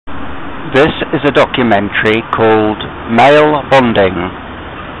This is a documentary called Male Bonding,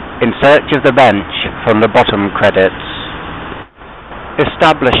 In Search of the Bench from the bottom credits.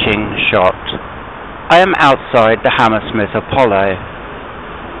 Establishing shot. I am outside the Hammersmith Apollo.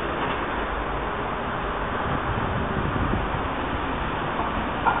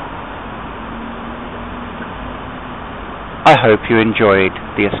 I hope you enjoyed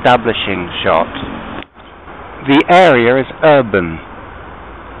the establishing shot. The area is urban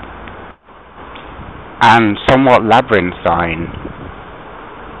and somewhat labyrinthine.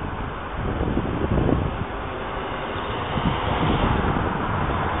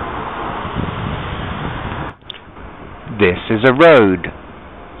 This is a road.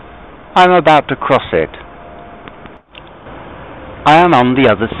 I'm about to cross it. I am on the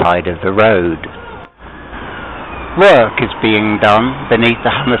other side of the road. Work is being done beneath the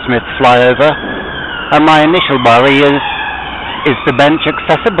Hammersmith flyover, and my initial worry is the bench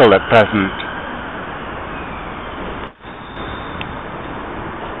accessible at present?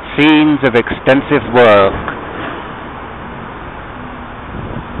 Scenes of extensive work.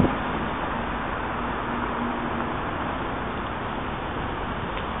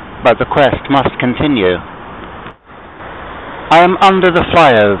 But the quest must continue. I am under the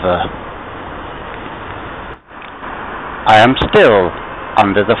flyover. I am still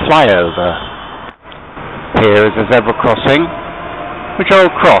under the flyover. Here is a zebra crossing, which I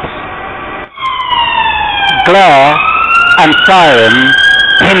will cross. Glare and sirens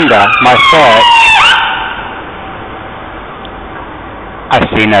hinder my search. I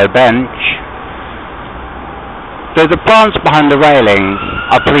see no bench, though the plants behind the railings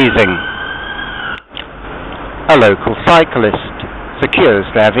are pleasing. A local cyclist secures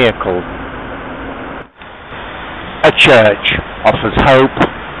their vehicle. A church offers hope.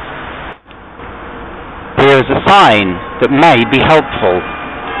 Here is a sign that may be helpful.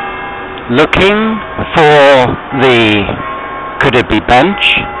 Looking for the could it be bench?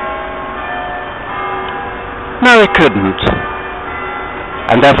 No, it couldn't.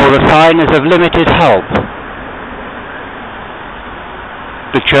 And therefore the sign is of limited help.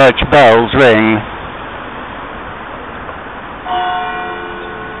 The church bells ring.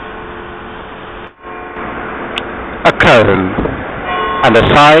 A cone and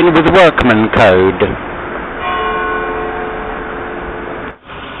a sign with workman code.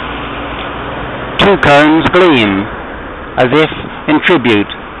 Two cones gleam, as if in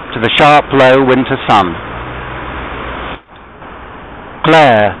tribute to the sharp low winter sun.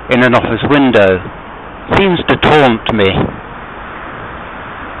 Glare in an office window seems to taunt me.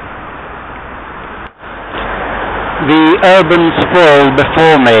 The urban sprawl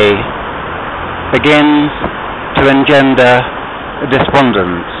before me begins to engender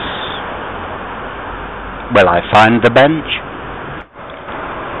despondence. Will I find the bench?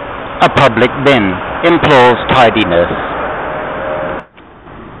 A public bin implores tidiness.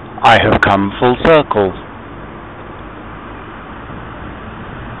 I have come full circle.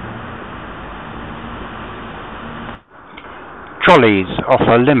 Trolleys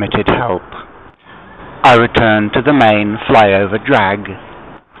offer limited help. I return to the main flyover drag.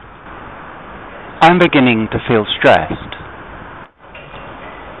 I'm beginning to feel stressed.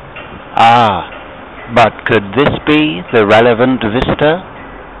 But could this be the relevant vista?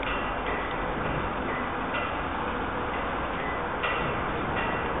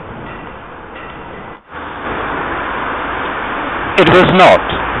 It was not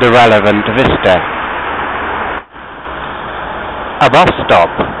the relevant vista. A bus stop.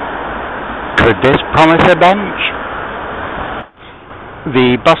 Could this promise a bench?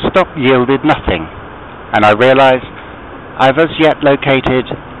 The bus stop yielded nothing, and I realized I've as yet located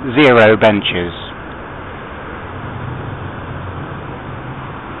 0 benches.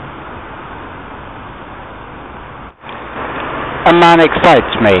 A man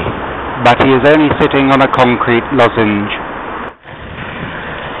excites me, but he is only sitting on a concrete lozenge.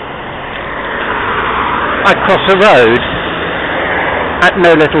 I cross a road at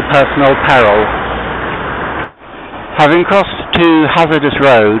no little personal peril. Having crossed 2 hazardous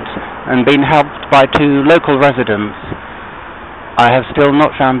roads and been helped by 2 local residents, I have still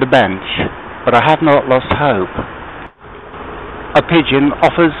not found a bench, but I have not lost hope. A pigeon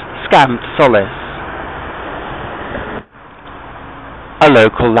offers scant solace. A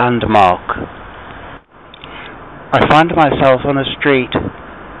local landmark. I find myself on a street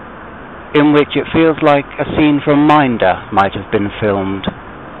in which it feels like a scene from Minder might have been filmed.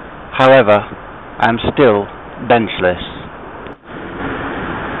 However, I am still benchless.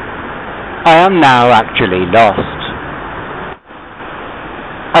 I am now actually lost.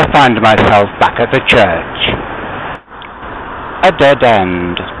 I find myself back at the church. A dead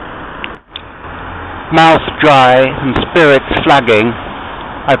end. Mouth dry and spirits flagging,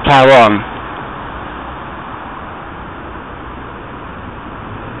 I plough on.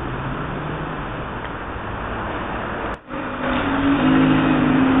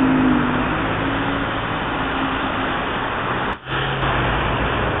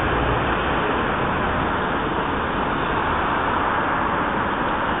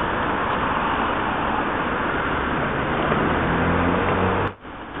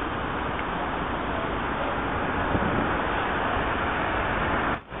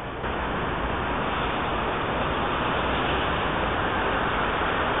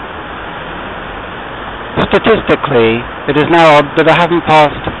 Statistically, it is now odd that I haven't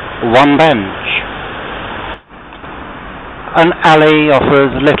passed one bench. An alley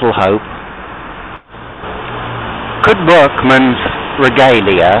offers little hope. Could workman's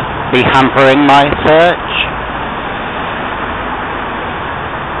regalia be hampering my search?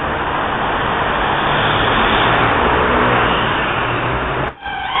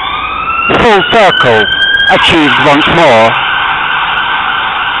 Full circle, achieved once more.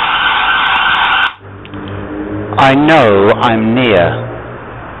 I know I'm near.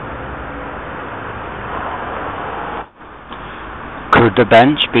 Could the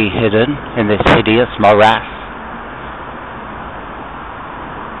bench be hidden in this hideous morass?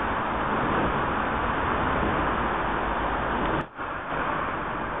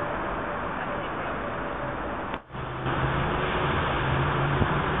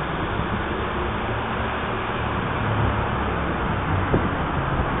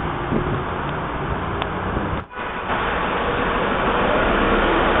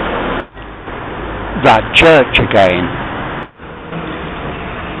 That church again.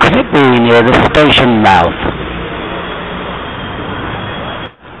 Could it be near the station mouth?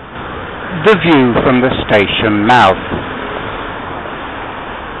 The view from the station mouth.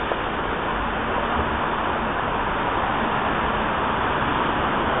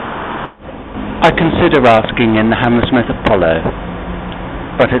 I consider asking in the Hammersmith Apollo,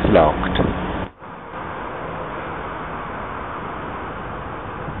 but it's locked.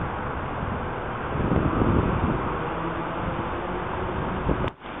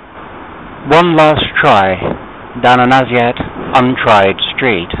 One last try down an as yet untried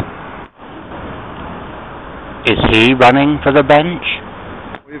street. Is he running for the bench?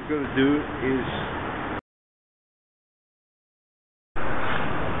 What you've got to do is...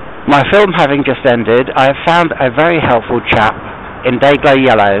 My film having just ended, I have found a very helpful chap in Dayglow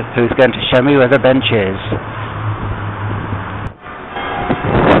Yellow who's going to show me where the bench is.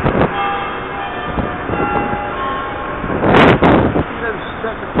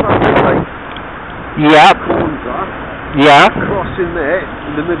 Yep. Yeah. Crossing there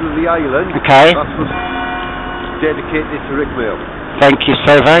in the middle of the island. Okay. That's what's dedicated to Rik Mayall. Thank you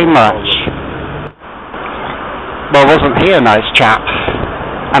so very much. Well, wasn't he a nice chap?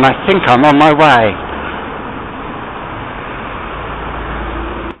 And I think I'm on my way.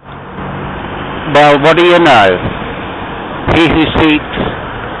 Well, what do you know? He who seeks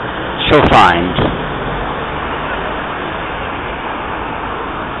shall find.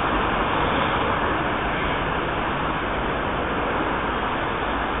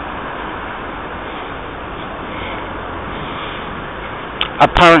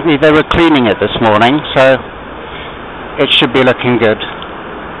 Apparently they were cleaning it this morning, so it should be looking good.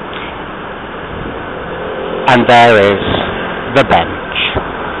 And there is the bench.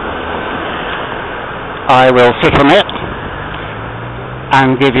 I will sit on it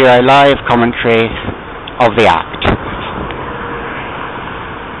and give you a live commentary of the act.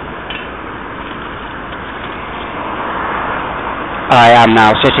 I am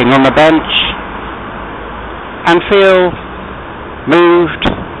now sitting on the bench and feel moved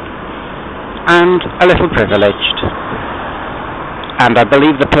and a little privileged, and I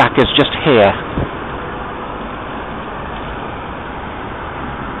believe the plaque is just here.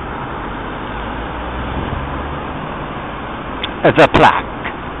 The plaque.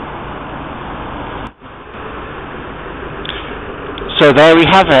 So there we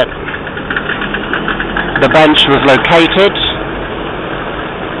have it. The bench was located,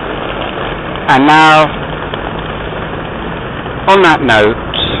 and now on that note,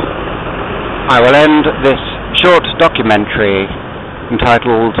 I will end this short documentary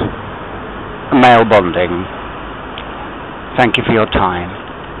entitled Male Bonding. Thank you for your time.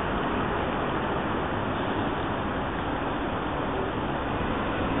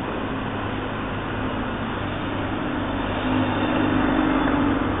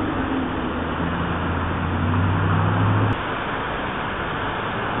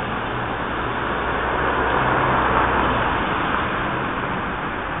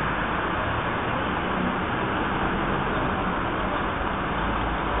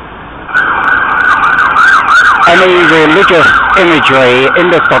 any religious imagery in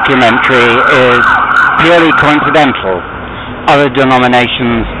this documentary is purely coincidental. Other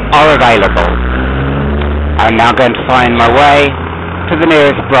denominations are available. I'm now going to find my way to the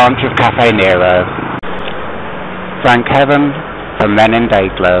nearest branch of Cafe Nero. Thank heaven for men in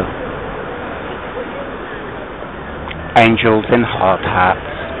Dayglow. Angels in hard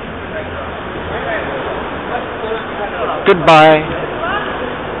hats. Goodbye.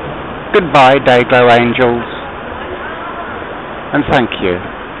 Goodbye, Dayglow angels. And thank you.